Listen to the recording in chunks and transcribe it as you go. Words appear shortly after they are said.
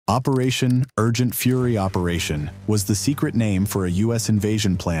Operation Urgent Fury Operation was the secret name for a U.S.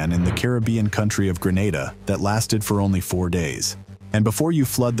 invasion plan in the Caribbean country of Grenada that lasted for only 4 days. And before you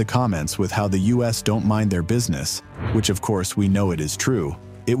flood the comments with how the U.S. don't mind their business, which of course we know it is true,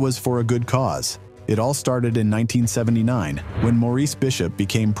 it was for a good cause. It all started in 1979, when Maurice Bishop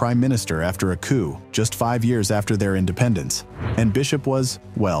became prime minister after a coup, just 5 years after their independence. And Bishop was,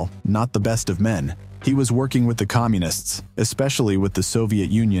 well, not the best of men. He was working with the communists, especially with the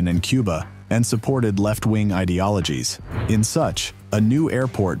Soviet Union and Cuba, and supported left-wing ideologies. In such, a new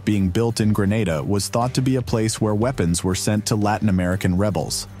airport being built in Grenada was thought to be a place where weapons were sent to Latin American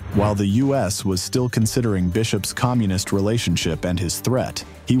rebels. While the U.S. was still considering Bishop's communist relationship and his threat,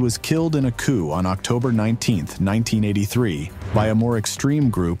 he was killed in a coup on October 19, 1983, by a more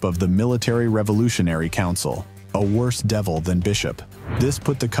extreme group of the Military Revolutionary Council, a worse devil than Bishop. This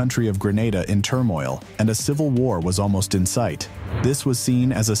put the country of Grenada in turmoil, and a civil war was almost in sight. This was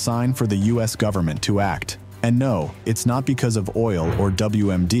seen as a sign for the U.S. government to act. And no, it's not because of oil or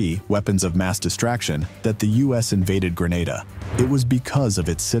WMD, weapons of mass distraction, that the U.S. invaded Grenada. It was because of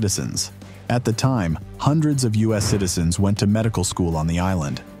its citizens. At the time, hundreds of U.S. citizens went to medical school on the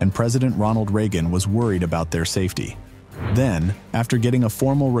island, and President Ronald Reagan was worried about their safety. Then, after getting a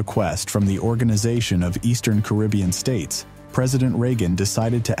formal request from the Organization of Eastern Caribbean States, President Reagan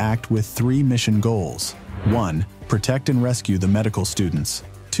decided to act with 3 mission goals. 1. Protect and rescue the medical students.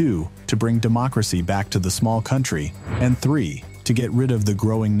 2. To bring democracy back to the small country. And 3. To get rid of the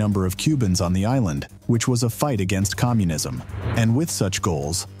growing number of Cubans on the island, which was a fight against communism. And with such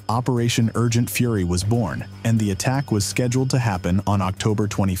goals, Operation Urgent Fury was born, and the attack was scheduled to happen on October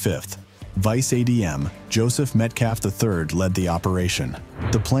 25th. Vice ADM Joseph Metcalf III led the operation.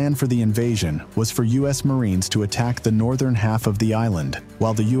 The plan for the invasion was for U.S. Marines to attack the northern half of the island,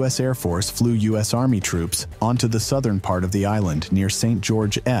 while the U.S. Air Force flew U.S. Army troops onto the southern part of the island near St.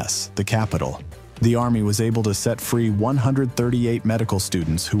 George, the capital. The Army was able to set free 138 medical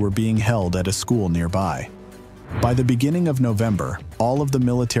students who were being held at a school nearby. By the beginning of November, all of the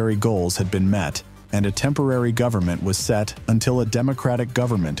military goals had been met, and a temporary government was set until a democratic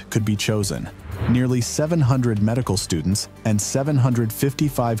government could be chosen. Nearly 700 medical students and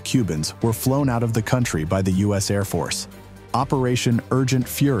 755 Cubans were flown out of the country by the U.S. Air Force. Operation Urgent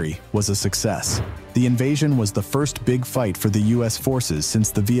Fury was a success. The invasion was the first big fight for the U.S. forces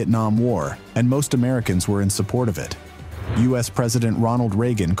since the Vietnam War, and most Americans were in support of it. U.S. President Ronald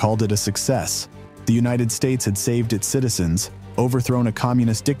Reagan called it a success. The United States had saved its citizens, overthrown a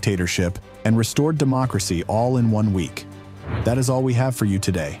communist dictatorship, and restored democracy all in 1 week. That is all we have for you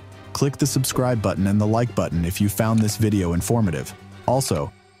today. Click the subscribe button and the like button if you found this video informative.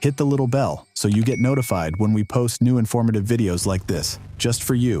 Also, hit the little bell so you get notified when we post new informative videos like this, just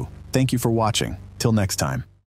for you. Thank you for watching. Till next time.